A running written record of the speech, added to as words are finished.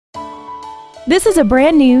This is a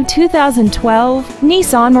brand new 2012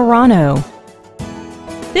 Nissan Murano.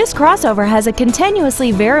 This crossover has a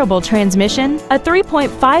continuously variable transmission, a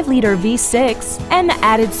 3.5-liter V6, and the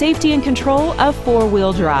added safety and control of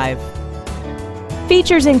four-wheel drive.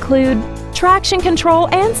 Features include traction control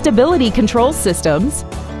and stability control systems,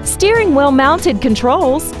 steering wheel mounted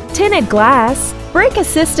controls, tinted glass, brake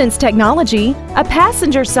assistance technology, a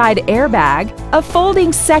passenger side airbag, a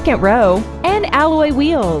folding second row, and alloy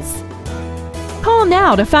wheels. Call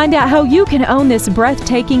now to find out how you can own this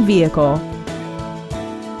breathtaking vehicle.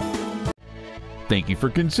 Thank you for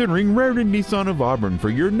considering Rairdon Nissan of Auburn for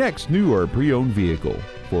your next new or pre-owned vehicle.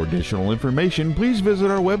 For additional information, please visit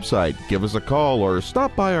our website, give us a call, or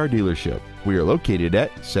stop by our dealership. We are located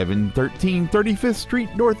at 713 35th Street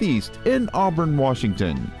Northeast in Auburn,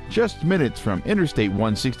 Washington, just minutes from Interstate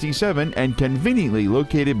 167 and conveniently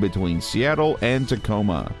located between Seattle and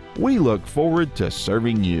Tacoma. We look forward to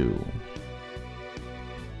serving you.